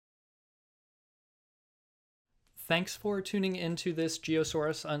Thanks for tuning into this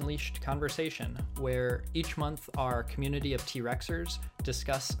Geosaurus Unleashed conversation, where each month our community of T-Rexers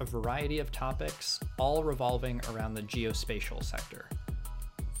discuss a variety of topics, all revolving around the geospatial sector.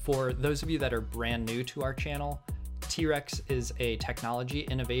 For those of you that are brand new to our channel, T-Rex is a technology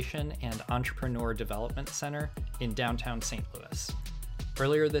innovation and entrepreneur development center in downtown St. Louis.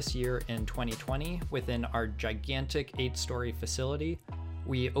 Earlier this year in 2020, within our gigantic 8-story facility,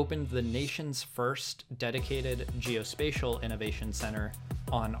 we opened the nation's first dedicated geospatial innovation center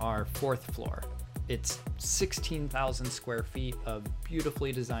on our 4th floor. It's 16,000 square feet of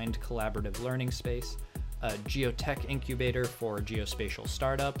beautifully designed collaborative learning space, a geotech incubator for geospatial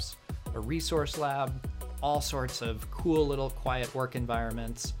startups, a resource lab, all sorts of cool little quiet work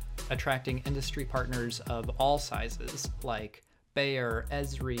environments, attracting industry partners of all sizes like Bayer,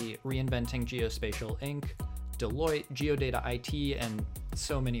 Esri, Reinventing Geospatial Inc., Deloitte, Geodata IT, and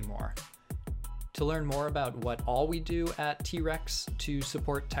so many more. To learn more about what all we do at T-Rex to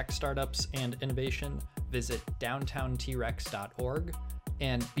support tech startups and innovation, visit downtowntrex.org,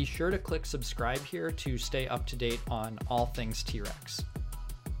 and be sure to click subscribe here to stay up to date on all things T-Rex.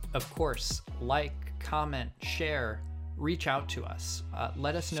 Of course, like, comment, share, reach out to us.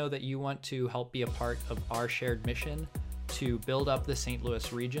 Let us know that you want to help be a part of our shared mission to build up the St.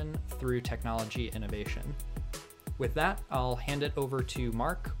 Louis region through technology innovation. With that, I'll hand it over to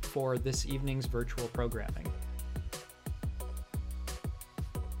Mark for this evening's virtual programming.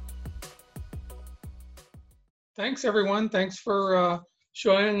 Thanks, everyone. Thanks for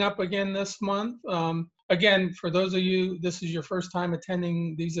showing up again this month. Again, for those of you, this is your first time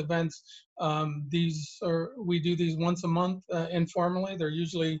attending these events. We do these once a month informally. They're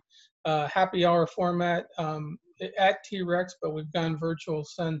usually happy hour format at T-Rex, but we've gone virtual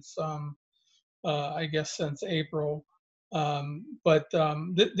since I guess since April.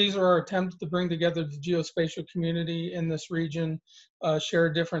 These are our attempts to bring together the geospatial community in this region,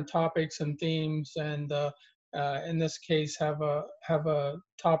 share different topics and themes, and in this case have a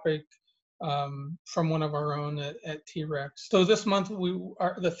topic from one of our own at T-Rex. So this month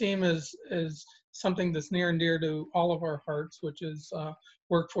the theme is something that's near and dear to all of our hearts, which is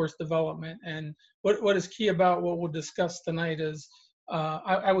workforce development. And what is key about what we'll discuss tonight is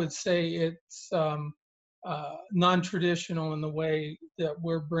I would say it's non-traditional in the way that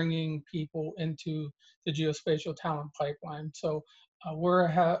we're bringing people into the geospatial talent pipeline. So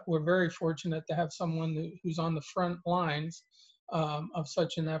we're very fortunate to have someone who's on the front lines of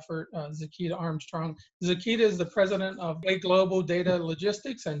such an effort, Zakita Armstrong. Zakita is the president of Gateway Global Data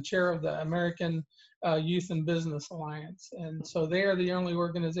Logistics and chair of the American Youth and Business Alliance. And so they are the only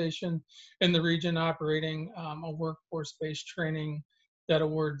organization in the region operating a workforce-based training that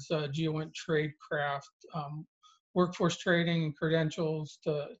awards GeoInt tradecraft, workforce training and credentials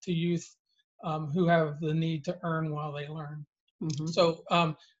to youth who have the need to earn while they learn. Mm-hmm. So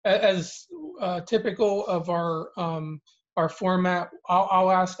as typical of our format,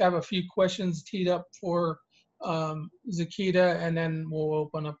 I have a few questions teed up for Zakita, and then we'll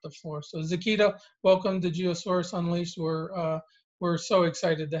open up the floor. So Zakita, welcome to Geosaurus Unleashed. We're so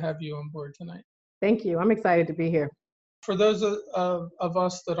excited to have you on board tonight. Thank you. I'm excited to be here. For those of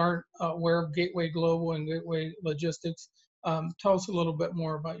us that aren't aware of Gateway Global and Gateway Logistics, tell us a little bit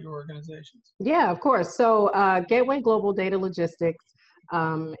more about your organizations. Yeah, of course. So Gateway Global Data Logistics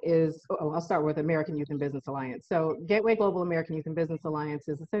I'll start with American Youth and Business Alliance. So Gateway Global American Youth and Business Alliance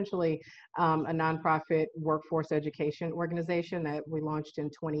is essentially a nonprofit workforce education organization that we launched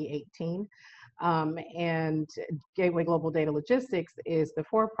in 2018. And Gateway Global Data Logistics is the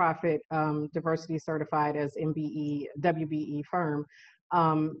for-profit diversity certified as MBE, WBE firm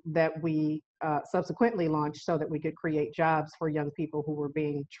that we subsequently launched so that we could create jobs for young people who were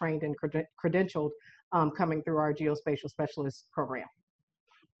being trained and credentialed coming through our geospatial specialist program.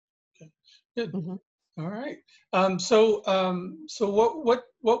 Okay, good. Mm-hmm. All right. So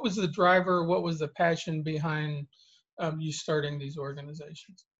what was the driver? What was the passion behind you starting these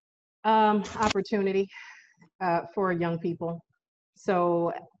organizations? Opportunity for young people.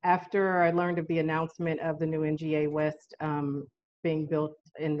 So after I learned of the announcement of the new NGA West being built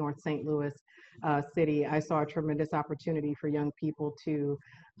in North St. Louis City, I saw a tremendous opportunity for young people to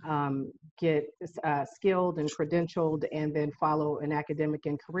get skilled and credentialed and then follow an academic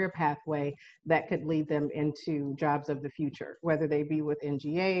and career pathway that could lead them into jobs of the future, whether they be with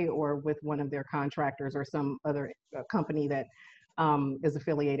NGA or with one of their contractors or some other company that is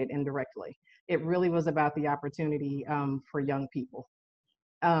affiliated indirectly. It really was about the opportunity for young people.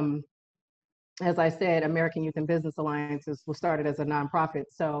 As I said, American Youth and Business Alliance was started as a nonprofit.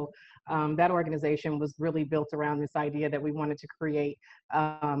 So that organization was really built around this idea that we wanted to create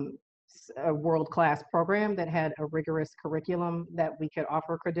a world-class program that had a rigorous curriculum that we could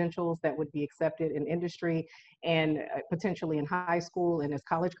offer credentials that would be accepted in industry and potentially in high school and as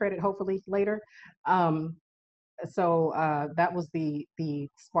college credit, hopefully later. Um, that was the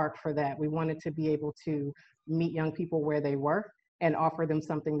spark for that. We wanted to be able to meet young people where they were and offer them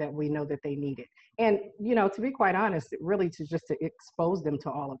something that we know that they needed. And, you know, to be quite honest, really to expose them to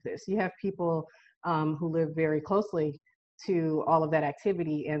all of this. You have people who live very closely to all of that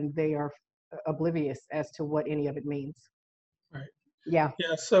activity and they are oblivious as to what any of it means. Right. Yeah.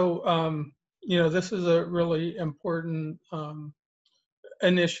 Yeah. So, you know, this is a really important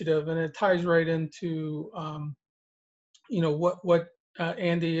initiative, and it ties right into, you know, what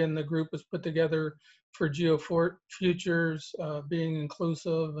Andy and the group has put together for Futures, being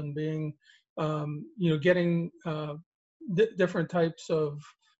inclusive and being, you know, getting different types of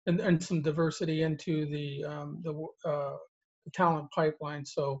and some diversity into the talent pipeline.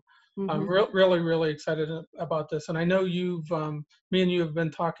 So I'm really excited about this, and I know me and you have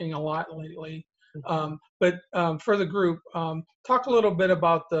been talking a lot lately. But for the group, talk a little bit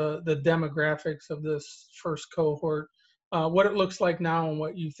about the demographics of this first cohort, what it looks like now, and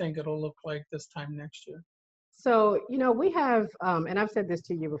what you think it'll look like this time next year. So, you know, we have, and I've said this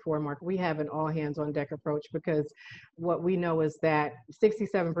to you before, Mark, we have an all hands on deck approach because what we know is that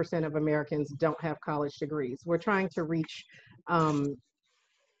 67% of Americans don't have college degrees. We're trying to reach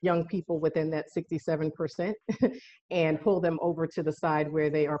young people within that 67% and pull them over to the side where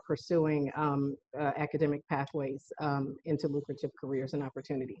they are pursuing academic pathways into lucrative careers and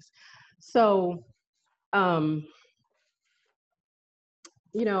opportunities. So,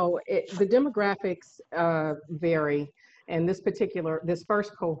 you know, the demographics vary. And this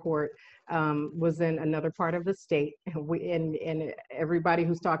first cohort was in another part of the state. And everybody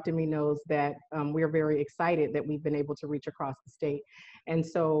who's talked to me knows that we're very excited that we've been able to reach across the state. And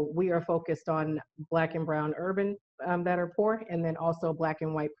so we are focused on Black and Brown urban that are poor, and then also Black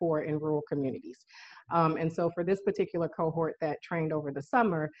and white poor in rural communities. And so for this particular cohort that trained over the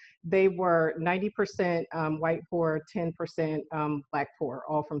summer, they were 90% white poor, 10% Black poor,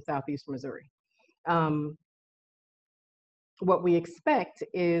 all from Southeast Missouri. What we expect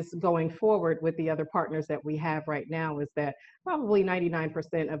is going forward with the other partners that we have right now is that probably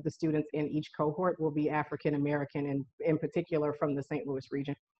 99% of the students in each cohort will be African American, and in particular from the St. Louis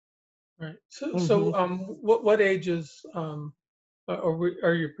region. Right. So what ages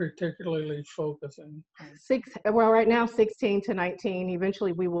are you particularly focusing on? Well, right now 16 to 19.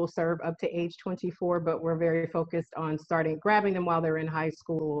 Eventually we will serve up to age 24, but we're very focused on grabbing them while they're in high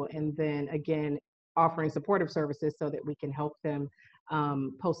school, and then again offering supportive services so that we can help them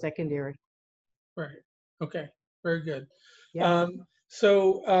post-secondary. Right. Okay. Very good. Yeah.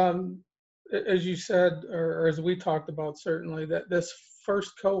 As you said, or as we talked about, certainly that this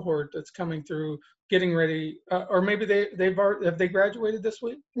first cohort that's coming through, getting ready, or maybe have they graduated this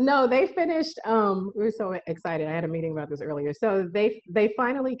week? No, they finished. We were so excited. I had a meeting about this earlier. So they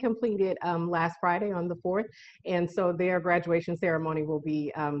finally completed last Friday on the 4th, and so their graduation ceremony will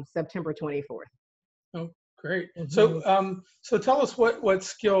be September 24th. Oh, great. So tell us what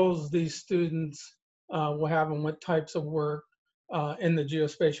skills these students will have and what types of work in the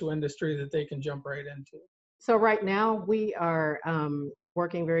geospatial industry that they can jump right into. So right now we are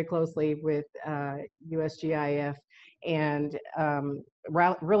working very closely with USGIF and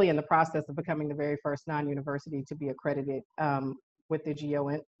really in the process of becoming the very first non-university to be accredited with the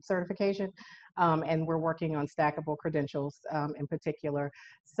GeoInt certification. And we're working on stackable credentials in particular.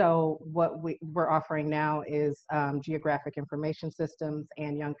 So what we're offering now is geographic information systems,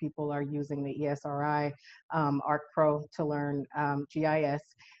 and young people are using the ESRI ArcPro to learn GIS.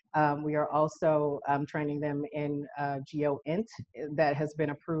 We are also training them in GeoInt that has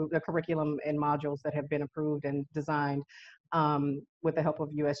been approved, the curriculum and modules that have been approved and designed with the help of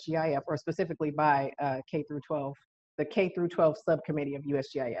USGIF, or specifically by K through 12, the K through 12 subcommittee of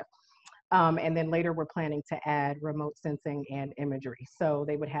USGIF. And then later we're planning to add remote sensing and imagery. So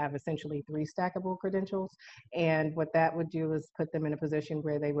they would have essentially 3 stackable credentials. And what that would do is put them in a position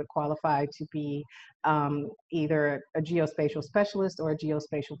where they would qualify to be either a geospatial specialist or a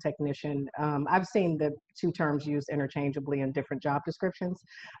geospatial technician. I've seen the 2 terms used interchangeably in different job descriptions,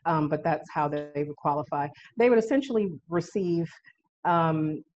 but that's how they would qualify. They would essentially receive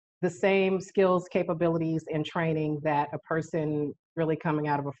the same skills, capabilities, and training that a person really coming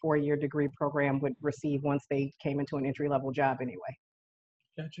out of a 4-year degree program would receive once they came into an entry-level job anyway.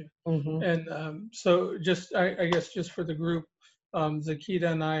 Gotcha. And so I guess just for the group, Zakita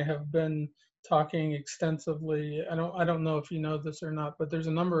and I have been talking extensively. I don't know if you know this or not, but there's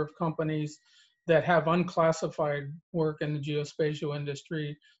a number of companies that have unclassified work in the geospatial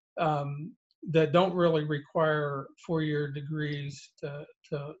industry that don't really require four-year degrees to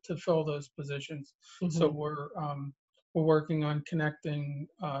fill those positions. So Mhm. we're working on connecting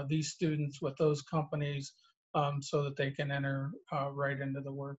these students with those companies so that they can enter right into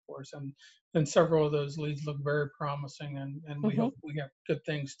the workforce. And several of those leads look very promising, and we Mhm. hope we have good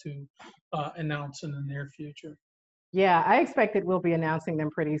things to announce in the near future. Yeah, I expect that we'll be announcing them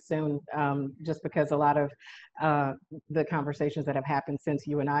pretty soon, just because a lot of uh, the conversations that have happened since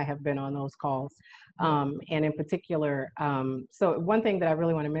you and I have been on those calls. Yeah. And in particular, so one thing that I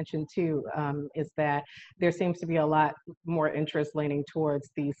really want to mention too is that there seems to be a lot more interest leaning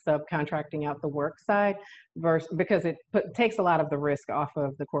towards the subcontracting out the work side versus because takes a lot of the risk off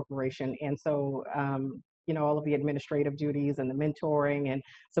of the corporation. And so, all of the administrative duties and the mentoring and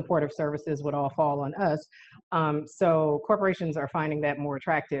supportive services would all fall on us. So corporations are finding that more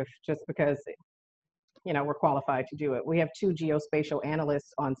attractive just because, we're qualified to do it. We have two geospatial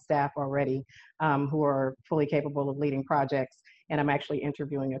analysts on staff already who are fully capable of leading projects, and I'm actually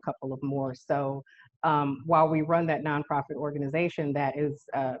interviewing a couple of more. So while we run that nonprofit organization that is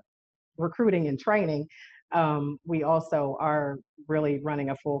recruiting and training, we also are really running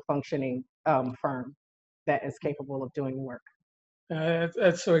a full functioning firm that is capable of doing the work.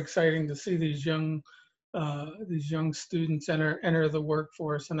 That's so exciting to see these young students enter the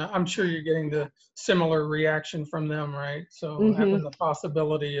workforce, and I'm sure you're getting the similar reaction from them, right? So Hmm. having the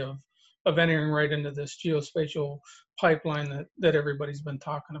possibility of entering right into this geospatial pipeline that everybody's been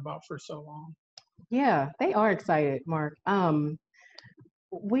talking about for so long. Yeah, they are excited, Mark. So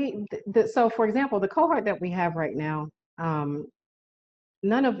for example, the cohort that we have right now, um,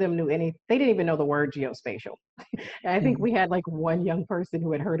 none of them knew they didn't even know the word geospatial. I think Mhm. we had like one young person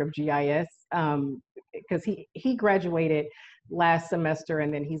who had heard of GIS because he graduated last semester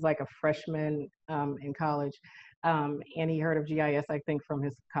and then he's like a freshman in college, and he heard of GIS I think from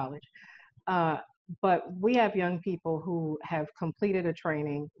his college. Uh, but we have young people who have completed a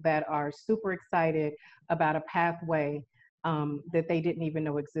training that are super excited about a pathway that they didn't even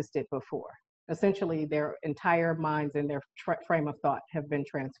know existed before. Essentially, their entire minds and their frame of thought have been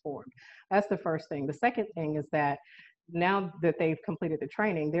transformed. That's the first thing. The second thing is that now that they've completed the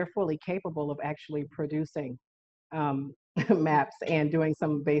training, they're fully capable of actually producing um, maps and doing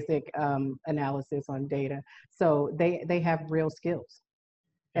some basic analysis on data. So they have real skills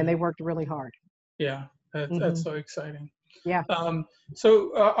and Yeah, they worked really hard. yeah, that's Hmm. so exciting. Yeah.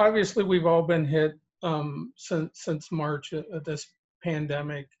 So obviously we've all been hit since March of this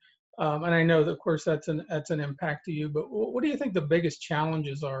pandemic, and I know that of course that's an impact to you. But what do you think the biggest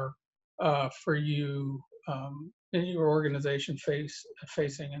challenges are for you in your organization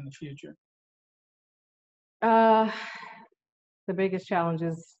facing in the future? Uh, the biggest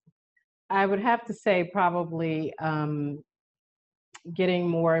challenges, I would have to say, probably getting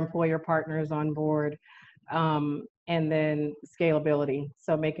more employer partners on board, and then scalability.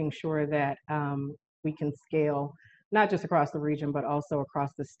 So making sure that we can scale not just across the region, but also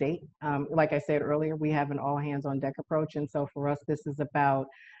across the state. Like I said earlier, we have an all hands on deck approach. And so for us, this is about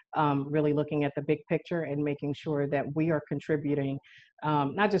really looking at the big picture and making sure that we are contributing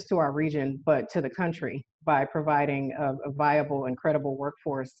not just to our region, but to the country by providing a viable and credible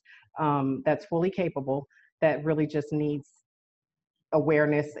workforce that's fully capable, that really just needs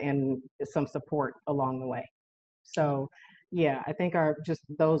awareness and some support along the way. So yeah, I think our just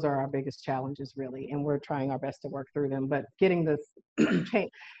those are our biggest challenges really, and we're trying our best to work through them. But getting this change,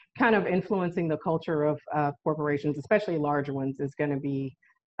 kind of influencing the culture of corporations, especially larger ones, is going to be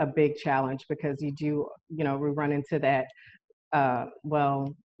a big challenge because we run into that.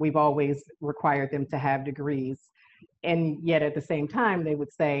 Well, we've always required them to have degrees, and yet at the same time, they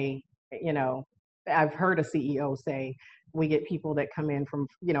would say, you know, I've heard a CEO say, we get people that come in from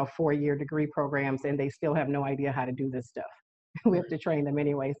 4-year degree programs and they still have no idea how to do this stuff. We have Right. to train them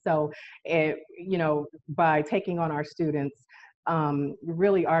anyway. So by taking on our students, we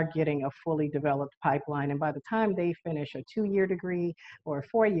really are getting a fully developed pipeline, and by the time they finish a 2-year degree or a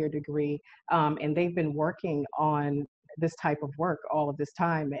 4-year degree, and they've been working on this type of work all of this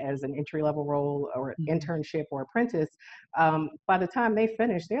time as an entry level role or Mhm. internship or apprentice, by the time they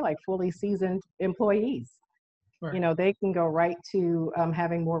finish, they're like fully seasoned employees. Right. They can go right to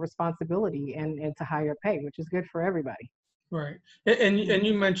having more responsibility and to higher pay, which is good for everybody. Right. And Mhm.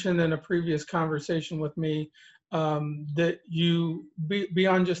 you mentioned in a previous conversation with me that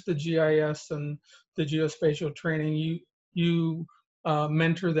beyond just the GIS and the geospatial training, you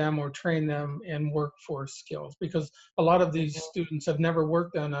mentor them or train them in workforce skills, because a lot of these students have never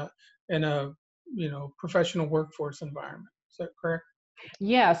worked in a professional workforce environment. Is that correct?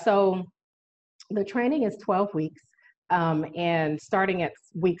 Yeah, so the training is 12 weeks. And starting at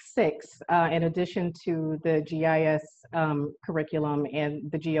week 6, in addition to the GIS curriculum and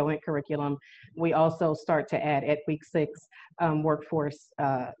the GeoInt curriculum, we also start to add at week 6 workforce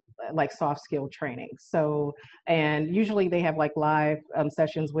like soft skill training. So, and usually they have like live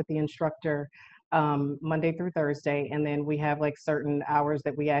sessions with the instructor Monday through Thursday, and then we have like certain hours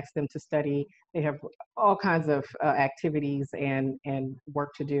that we ask them to study. They have all kinds of activities and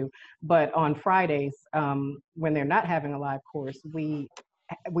work to do. But on Fridays, when they're not having a live course, we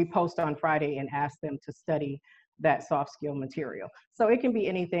post on Friday and ask them to study that soft skill material. So it can be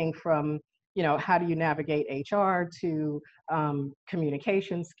anything from, you know, how do you navigate HR to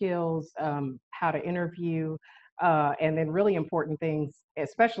communication skills, how to interview, and then really important things,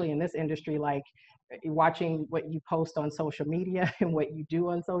 especially in this industry, like watching what you post on social media and what you do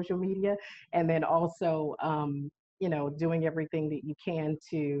on social media, and then also, you know, doing everything that you can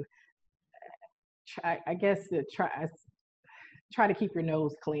to try, I guess, to try to keep your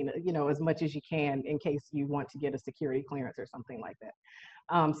nose clean, you know, as much as you can in case you want to get a security clearance or something like that.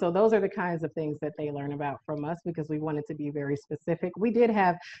 So those are the kinds of things that they learn about from us because we wanted to be very specific. We did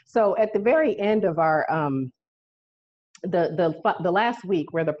have, so at the very end of our, the last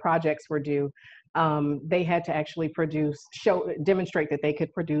week where the projects were due, they had to actually demonstrate that they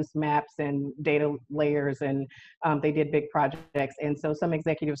could produce maps and data layers, and they did big projects. And so some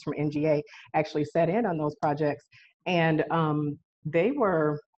executives from NGA actually sat in on those projects, and they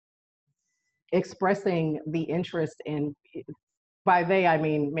were expressing the interest in, by they, I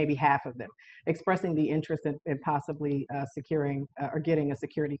mean maybe half of them, expressing the interest in possibly securing or getting a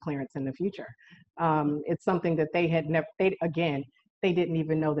security clearance in the future. It's something that they had never, they didn't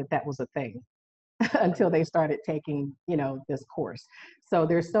even know that that was a thing until they started taking, you know, this course. So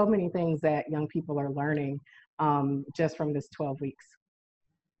there's so many things that young people are learning just from this 12 weeks.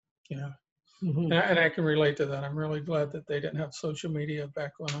 Yeah. Mm-hmm. And I can relate to that. I'm really glad that they didn't have social media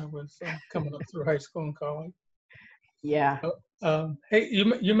back when I was coming up through high school and college. Yeah. Hey,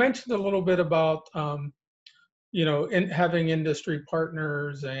 you mentioned a little bit about, you know, having industry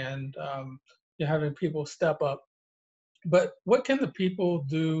partners and having people step up. But what can the people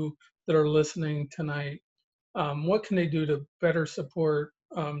do that are listening tonight? What can they do to better support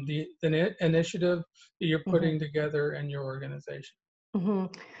the initiative that you're putting together in your organization? Mm-hmm.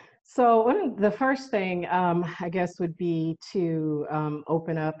 So the first thing, I guess, would be to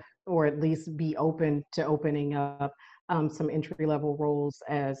open up, or at least be open to opening up some entry-level roles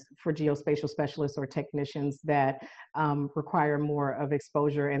as for geospatial specialists or technicians that require more of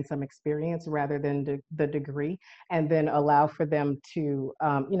exposure and some experience rather than the degree, and then allow for them to,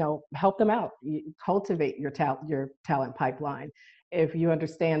 you know, help them out, cultivate your talent pipeline. If you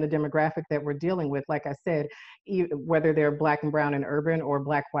understand the demographic that we're dealing with, like I said, whether they're Black and brown and urban or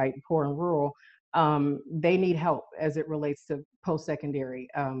Black, white, poor and rural, they need help as it relates to post-secondary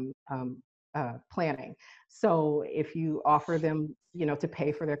planning. So if you offer them, you know, to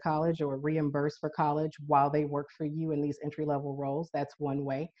pay for their college or reimburse for college while they work for you in these entry-level roles, that's one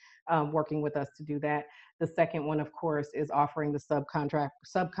way, working with us to do that. The second one, of course, is offering the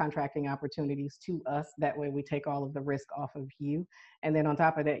subcontracting opportunities to us. That way we take all of the risk off of you. And then on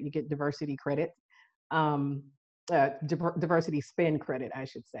top of that, you get diversity credit. Diversity spend credit, I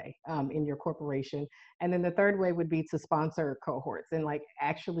should say, in your corporation. And then the third way would be to sponsor cohorts and like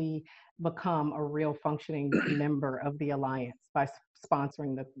actually become a real functioning member of the Alliance by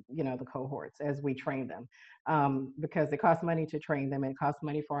sponsoring the, you know, the cohorts as we train them, because it costs money to train them and it costs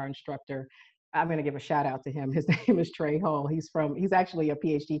money for our instructor. I'm going to give a shout out to him. His name is Trey Hall. He's actually a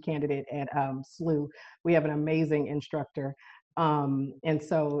PhD candidate at SLU. We have an amazing instructor. And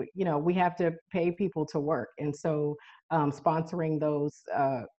so, you know, we have to pay people to work. And so sponsoring those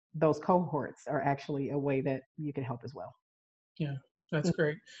cohorts are actually a way that you can help as well. Yeah, that's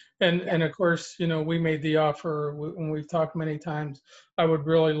great. And of course, you know, we made the offer when we've talked many times. I would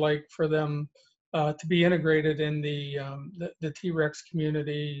really like for them to be integrated in the T-REX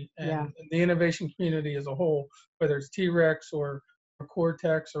community and the innovation community as a whole, whether it's T-REX or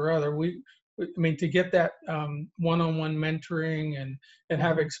Cortex or other. I mean, to get that one-on-one mentoring and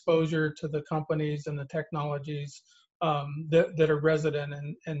have exposure to the companies and the technologies that are resident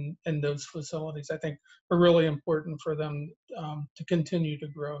in those facilities, I think are really important for them to continue to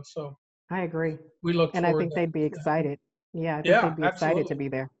grow. So I agree. We look forward. And I think they'd be excited. Yeah, I think they'd be excited to be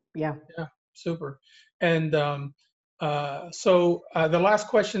there. Yeah. Yeah, super. And so the last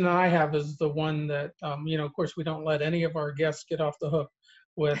question that I have is the one that, you know, of course, we don't let any of our guests get off the hook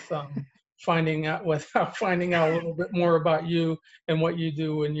with finding out a little bit more about you and what you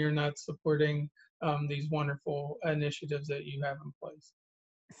do when you're not supporting these wonderful initiatives that you have in place.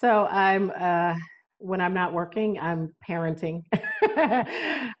 So I'm when I'm not working, I'm parenting.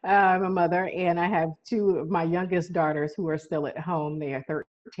 I'm a mother, and I have two of my youngest daughters who are still at home. They are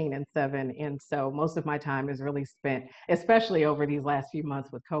 13 and 7. And so most of my time is really spent, especially over these last few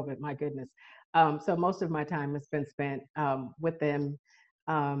months with COVID, my goodness. So most of my time has been spent with them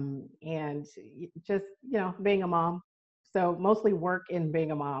and just, being a mom. So mostly work and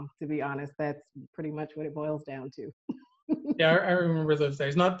being a mom, to be honest. That's pretty much what it boils down to. Yeah, I remember those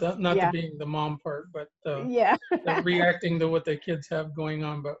days. Not the Yeah. being the mom part, but Yeah. the reacting to what the kids have going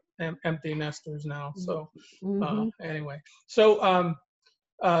on, but empty nesters now. So Hmm. anyway, so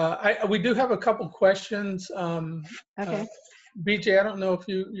we do have a couple questions. Okay. BJ, I don't know if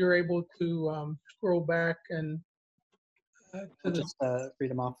you're able to scroll back and to I'll the. just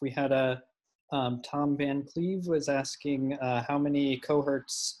read them off. We had a Tom Van Cleve was asking how many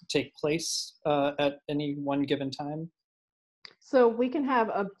cohorts take place at any one given time. So we can have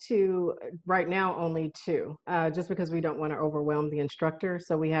up to, right now, only two, just because we don't want to overwhelm the instructor.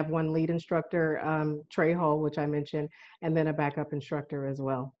 So we have one lead instructor, Trey Hall, which I mentioned, and then a backup instructor as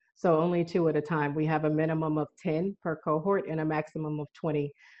well. So only two at a time. We have a minimum of 10 per cohort and a maximum of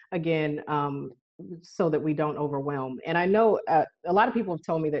 20, again, so that we don't overwhelm. And I know a lot of people have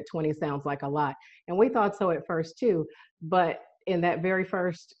told me that 20 sounds like a lot. And we thought so at first too, but in that very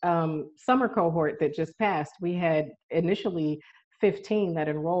first summer cohort that just passed, we had initially 15 that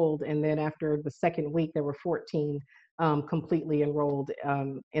enrolled, and then after the second week, there were 14 completely enrolled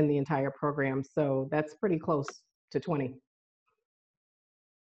in the entire program. So that's pretty close to 20.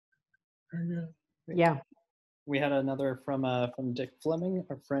 Yeah. We had another from Dick Fleming,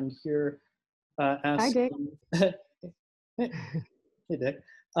 our friend here, Hi, Dick. Hey, Dick.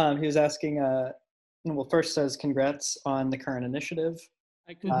 He was asking. Well, first says congrats on the current initiative.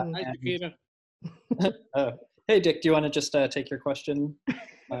 Hi, Chiquita. Hey, Dick, do you want to just take your question?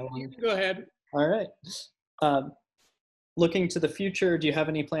 Go ahead. All right. Looking to the future, do you have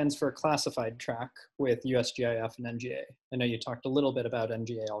any plans for a classified track with USGIF and NGA? I know you talked a little bit about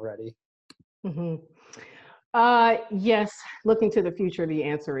NGA already. Mm-hmm. Yes, looking to the future, the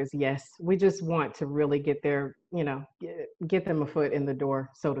answer is yes. We just want to really get their, get them a foot in the door,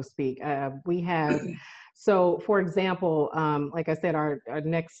 so to speak. We have, so for example, like I said, our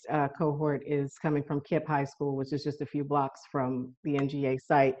next cohort is coming from KIPP High School, which is just a few blocks from the NGA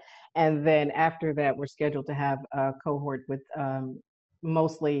site. And then after that, we're scheduled to have a cohort with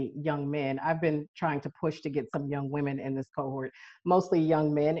mostly young men. I've been trying to push to get some young women in this cohort, mostly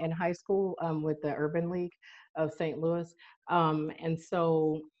young men in high school with the Urban League of St. Louis. And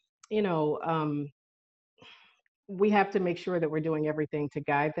so, we have to make sure that we're doing everything to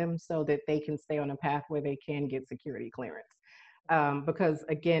guide them so that they can stay on a path where they can get security clearance. Because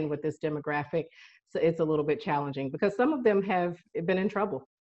again, with this demographic, so it's a little bit challenging because some of them have been in trouble,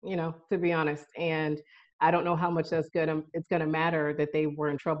 to be honest. And I don't know how much it's gonna matter that they were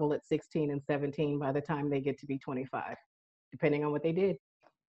in trouble at 16 and 17 by the time they get to be 25, depending on what they did.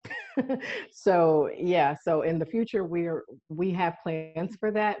 So yeah, so in the future we have plans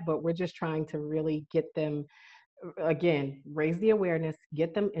for that, but we're just trying to really get them, again, raise the awareness,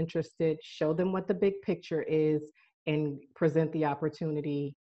 get them interested, show them what the big picture is, and present the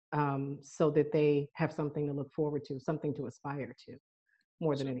opportunity so that they have something to look forward to, something to aspire to,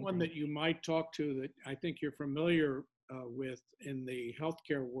 more than anything. One that you might talk to that I think you're familiar with in the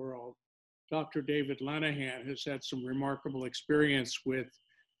healthcare world, Dr. David Lenahan has had some remarkable experience with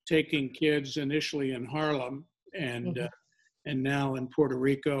taking kids initially in Harlem and now in Puerto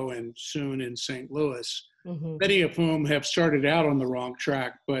Rico and soon in St. Louis, many of whom have started out on the wrong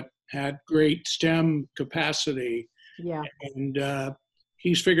track but had great STEM capacity. Yeah. And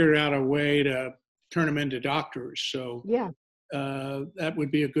he's figured out a way to turn them into doctors. So yeah, that would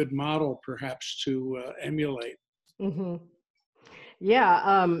be a good model perhaps to emulate.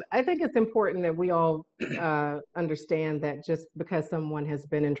 Yeah, I think it's important that we all understand that just because someone has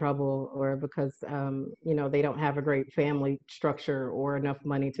been in trouble or because they don't have a great family structure or enough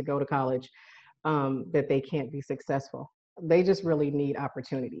money to go to college, that they can't be successful. They just really need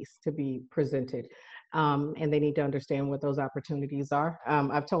opportunities to be presented, and they need to understand what those opportunities are.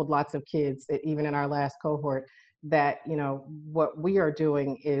 I've told lots of kids, even in our last cohort, that what we are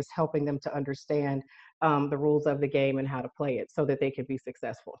doing is helping them to understand the rules of the game and how to play it so that they can be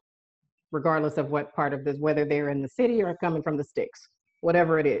successful, regardless of what part of this, whether they're in the city or coming from the sticks,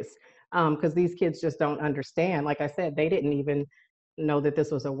 whatever it is. Because these kids just don't understand. Like I said, they didn't even know that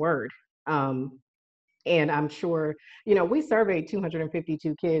this was a word. And I'm sure, we surveyed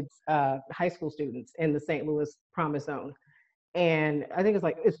 252 kids, high school students in the St. Louis Promise Zone. And I think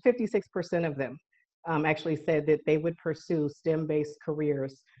it's 56% of them actually said that they would pursue STEM-based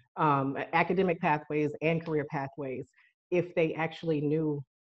careers academic pathways and career pathways, if they actually knew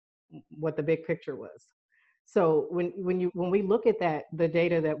what the big picture was. So when we look at that, the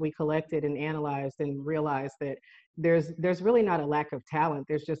data that we collected and analyzed and realized that there's really not a lack of talent,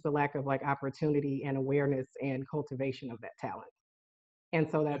 there's just a lack of like opportunity and awareness and cultivation of that talent. And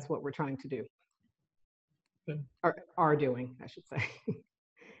so that's what we're trying to do. Good. Or are doing, I should say.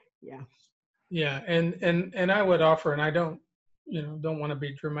 Yeah. Yeah, and I would offer, and I don't want to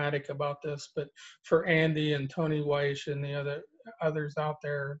be dramatic about this, but for Andy and Tony Weish and the others out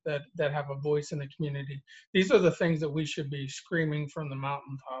there that have a voice in the community, these are the things that we should be screaming from the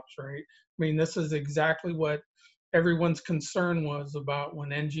mountaintops, right? I mean, this is exactly what everyone's concern was about when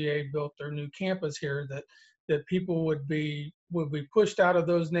NGA built their new campus here, that people would be pushed out of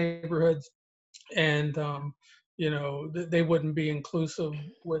those neighborhoods, and they wouldn't be inclusive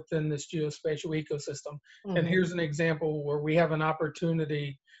within this geospatial ecosystem. Mm-hmm. And here's an example where we have an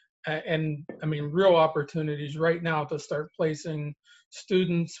opportunity, and I mean real opportunities right now, to start placing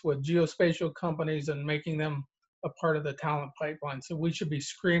students with geospatial companies and making them a part of the talent pipeline. So we should be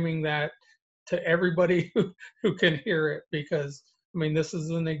screaming that to everybody who can hear it, because I mean, this is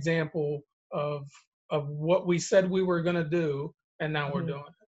an example of what we said we were going to do, and now we're doing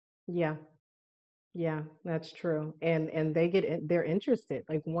it. Yeah. Yeah, that's true. And they're interested.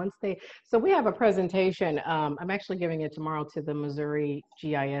 Like once so we have a presentation. I'm actually giving it tomorrow to the Missouri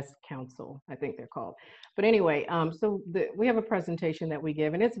GIS Council, I think they're called. But anyway, so we have a presentation that we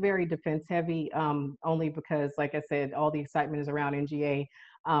give, and it's very defense heavy, only because, like I said, all the excitement is around NGA.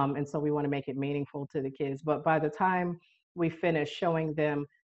 And so we want to make it meaningful to the kids. But by the time we finish showing them,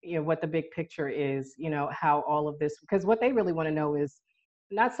 what the big picture is, how all of this, because what they really want to know is,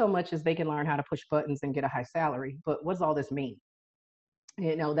 not so much as they can learn how to push buttons and get a high salary, but what does all this mean?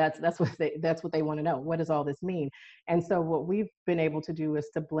 That's what they want to know. What does all this mean? And so what we've been able to do is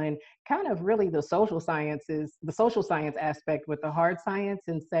to blend kind of really the social science aspect with the hard science,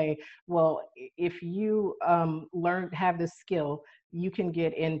 and say, well, if you have this skill, you can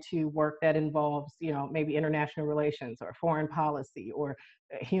get into work that involves, maybe international relations or foreign policy or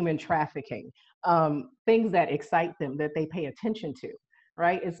human trafficking, things that excite them, that they pay attention to.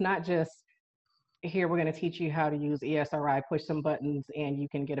 Right? It's not just, here, we're going to teach you how to use ESRI, push some buttons, and you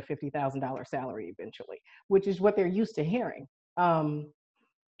can get a $50,000 salary eventually, which is what they're used to hearing.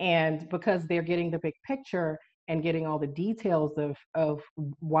 And because they're getting the big picture and getting all the details of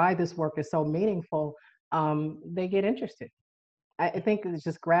why this work is so meaningful, they get interested. I think it's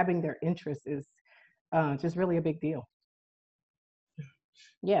just grabbing their interest is just really a big deal.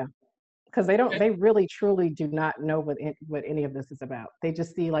 Yeah. Because they really truly do not know what any of this is about. They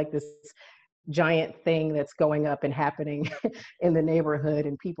just see like this giant thing that's going up and happening in the neighborhood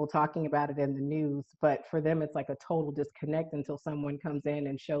and people talking about it in the news. But for them, it's like a total disconnect until someone comes in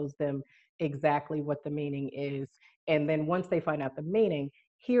and shows them exactly what the meaning is. And then once they find out the meaning,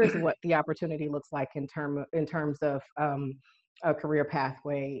 here's what the opportunity looks like in terms of a career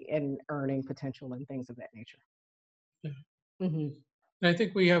pathway and earning potential and things of that nature. Yeah. Mm-hmm. I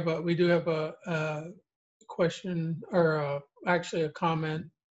think we do have a question, or actually a comment,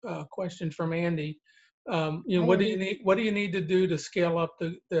 question from Andy. What do you need to do to scale up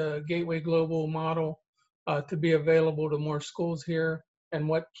the Gateway Global model to be available to more schools here, and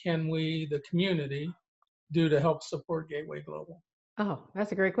what can we, the community, do to help support Gateway Global? Oh,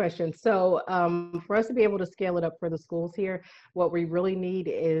 that's a great question. So for us to be able to scale it up for the schools here, what we really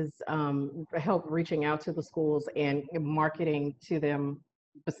need is help reaching out to the schools and marketing to them,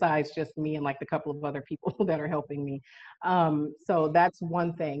 besides just me and like the couple of other people that are helping me. So that's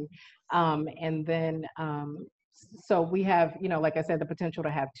one thing. And then, so we have, like I said, the potential to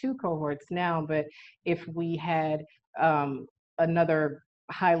have 2 cohorts now, but if we had another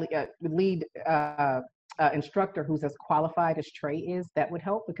highly lead instructor who's as qualified as Trey is, that would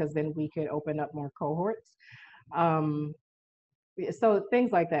help, because then we could open up more cohorts. So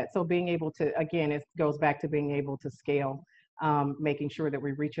things like that. So being able to, again, it goes back to being able to scale, making sure that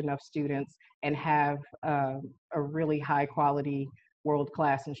we reach enough students and have a really high quality,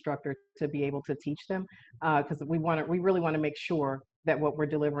 world-class instructor to be able to teach them. Because we really want to make sure that what we're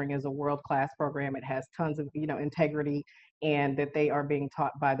delivering is a world-class program. It has tons of, integrity, and that they are being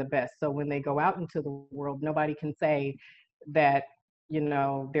taught by the best. So when they go out into the world, nobody can say that,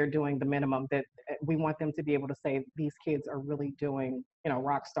 they're doing the minimum. That we want them to be able to say, these kids are really doing,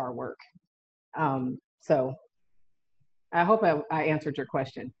 rock star work. So I hope I answered your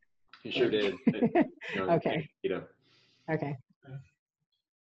question. You sure did. Okay. Okay.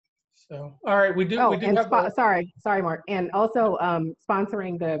 So, all right, we do have sorry, Mark. And also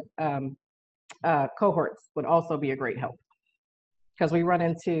sponsoring the cohorts would also be a great help. because we run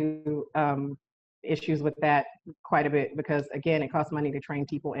into issues with that quite a bit because, again, it costs money to train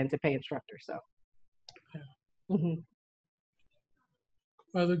people and to pay instructors. So, mhm.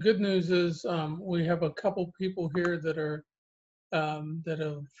 Well, the good news is we have a couple people here that are that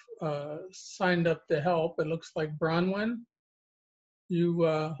have signed up to help. It looks like Bronwyn, you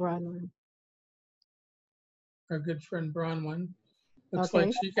Bronwyn. our good friend Bronwyn. Looks Okay.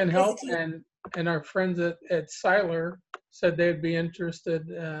 like she can help, and our friends at Siler said they'd be interested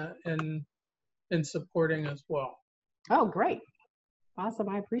in supporting as well. Oh, great. Awesome.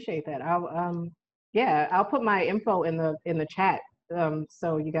 I appreciate that. I'll yeah, I'll put my info in the chat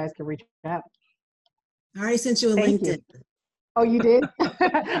so you guys can reach out. I already sent you a Thank you. LinkedIn. Oh, you did?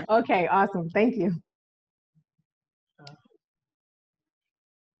 Okay, awesome. Thank you.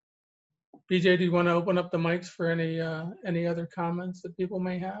 BJ, do you want to open up the mics for any other comments that people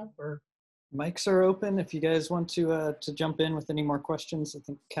may have? Or Mics are open if you guys want to jump in with any more questions. I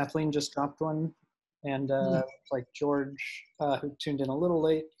think Kathleen just dropped one, and like George, who tuned in a little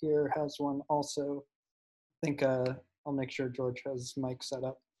late here, has one also. I think I'll make sure George has mic set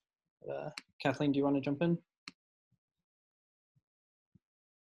up. Kathleen, do you want to jump in?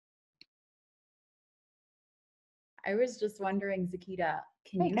 I was just wondering, Zakita,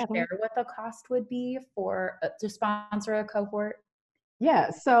 can Hey, you Kathleen. share what the cost would be for to sponsor a cohort? Yeah,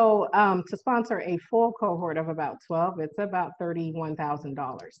 so to sponsor a full cohort of about 12, it's about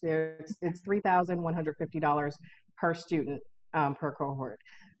 $31,000. It's $3,150 per student per cohort.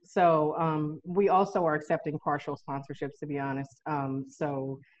 So we also are accepting partial sponsorships, to be honest.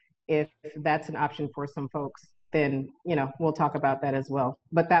 So if that's an option for some folks, then we'll talk about that as well.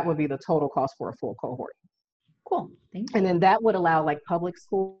 But that would be the total cost for a full cohort. Cool, thank you. And then that would allow like public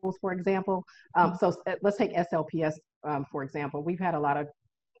schools, for example. So let's take SLPS, for example. We've had a lot of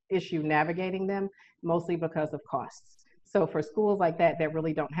issue navigating them, mostly because of costs. So for schools like that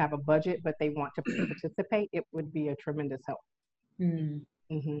really don't have a budget, but they want to participate, it would be a tremendous help.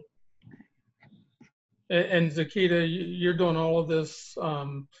 Mm-hmm. and Zakita, you're doing all of this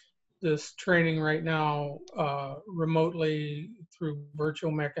this training right now remotely through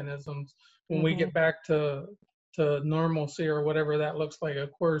virtual mechanisms. When we get back to normalcy or whatever that looks like,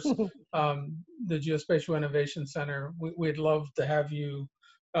 of course, the Geospatial Innovation Center, we'd love to have you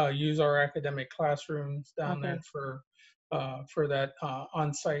use our academic classrooms down there for that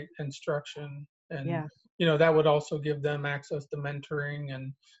on-site instruction, and that would also give them access to mentoring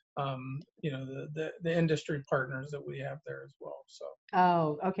and the industry partners that we have there as well. So.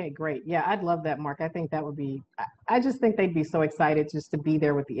 Oh, okay, great. Yeah, I'd love that, Mark. I think that would be, I just think they'd be so excited just to be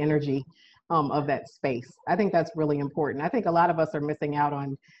there with the energy of that space. I think that's really important. I think a lot of us are missing out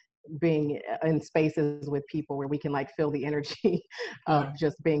on being in spaces with people where we can like feel the energy of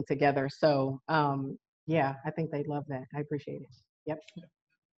just being together. So yeah, I think they'd love that. I appreciate it. Yep.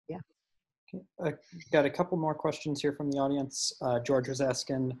 Yeah. Okay. Got a couple more questions here from the audience. George was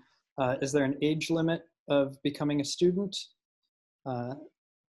asking, is there an age limit of becoming a student?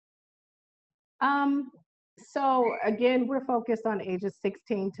 So again, we're focused on ages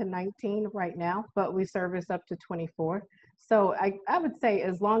 16 to 19 right now, but we service up to 24. So I would say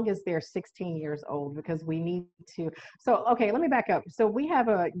as long as they're 16 years old, because we need to. So, okay, let me back up. So we have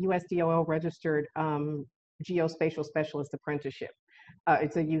a USDOL registered geospatial specialist apprenticeship.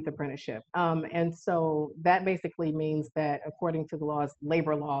 It's a youth apprenticeship. And so that basically means that according to the laws,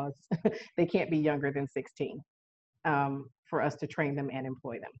 labor laws, they can't be younger than 16 for us to train them and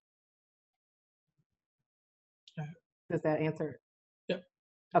employ them. Does that answer? Yep.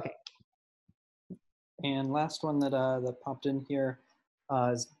 Okay. And last one that popped in here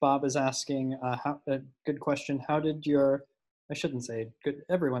is Bob is asking, a good question. How did your, I shouldn't say good,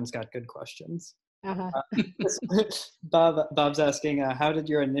 everyone's got good questions. Bob's asking, how did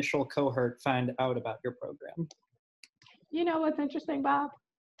your initial cohort find out about your program? You know what's interesting, Bob?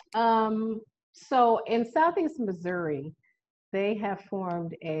 So in Southeast Missouri, they have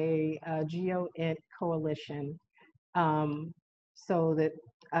formed a GeoInt coalition so that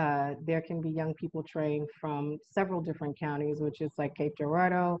there can be young people trained from several different counties, which is like Cape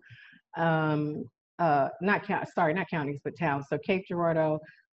Girardeau, not counties, but towns. So Cape Girardeau,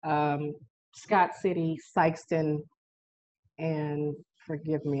 Scott City, Sikeston, and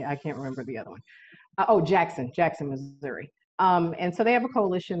forgive me, I can't remember the other one. Jackson, Missouri. And so they have a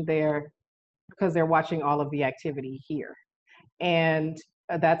coalition there because they're watching all of the activity here. And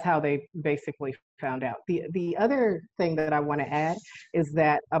that's how they basically found out. The other thing that I want to add is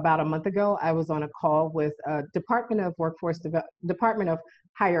that about a month ago, I was on a call with Department of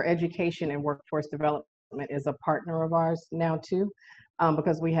Higher Education and Workforce Development is a partner of ours now too,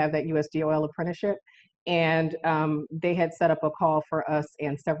 because we have that USDOL apprenticeship. And they had set up a call for us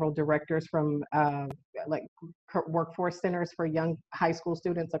and several directors from like workforce centers for young high school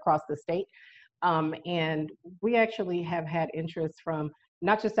students across the state. And we actually have had interest from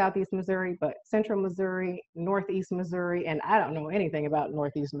not just Southeast Missouri, but Central Missouri, Northeast Missouri, and I don't know anything about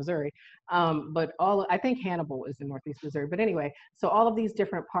Northeast Missouri, but I think Hannibal is in Northeast Missouri. But anyway, so all of these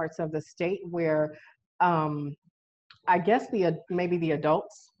different parts of the state where I guess maybe the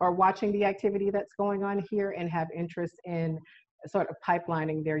adults are watching the activity that's going on here and have interest in sort of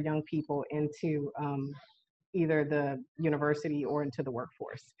pipelining their young people into either the university or into the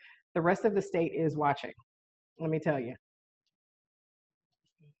workforce. The rest of the state is watching, let me tell you.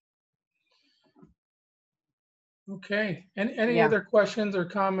 Okay, and any Yeah. other questions or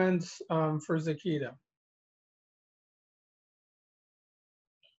comments for Zakita?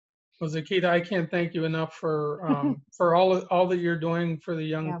 Well, Zakita, I can't thank you enough for all that you're doing for the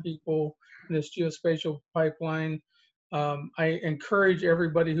young Yeah. people in this geospatial pipeline. I encourage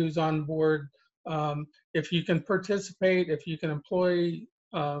everybody who's on board, if you can participate, if you can employ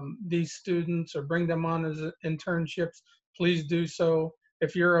these students or bring them on as internships, please do so.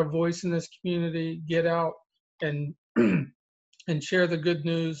 If you're a voice in this community, get out and and share the good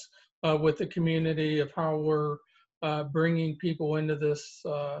news with the community of how we're bringing people into this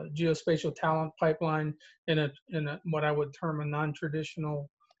geospatial talent pipeline in a what I would term a non-traditional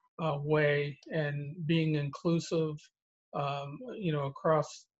way, and being inclusive,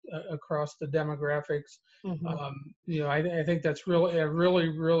 across the demographics. Mhm. I think that's really a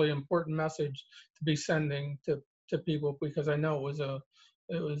really important message to be sending to people, because I know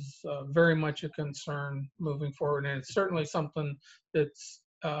it was very much a concern moving forward, and it's certainly something that's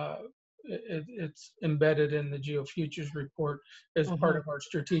it's embedded in the GeoFutures report as part of our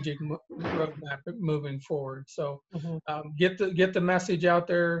strategic roadmap moving forward. So get the message out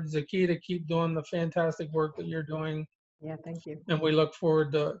there. Zakita, keep doing the fantastic work that you're doing, Yeah, thank you. and we look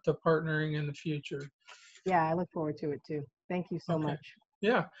forward to partnering in the future. Yeah, I look forward to it too. Thank you so Okay. much.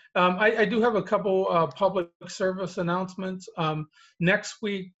 Yeah, I do have a couple public service announcements. Next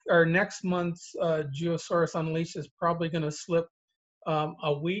week or next month's Geosaurus Unleashed is probably going to slip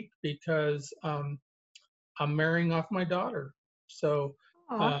a week, because I'm marrying off my daughter. So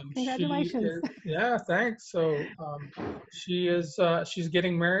Aw, congratulations. yeah, thanks. So she's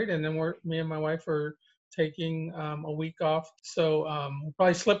getting married, and then me and my wife are taking a week off. So we'll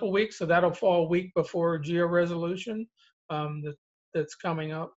probably slip a week. So that'll fall a week before Geo Resolution that's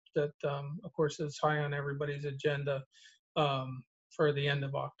coming up. That of course is high on everybody's agenda for the end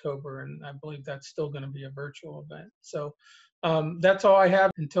of October, and I believe that's still going to be a virtual event. So that's all I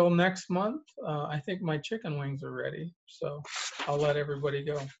have until next month. I think my chicken wings are ready, so I'll let everybody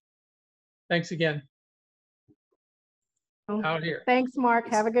go. Thanks again. Out here. Thanks, Mark.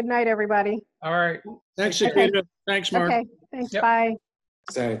 Have a good night, everybody. All right. Thanks, Okay. Zakita. Thanks, Mark. Okay, thanks. Yep. Bye.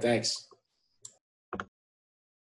 Sorry, thanks.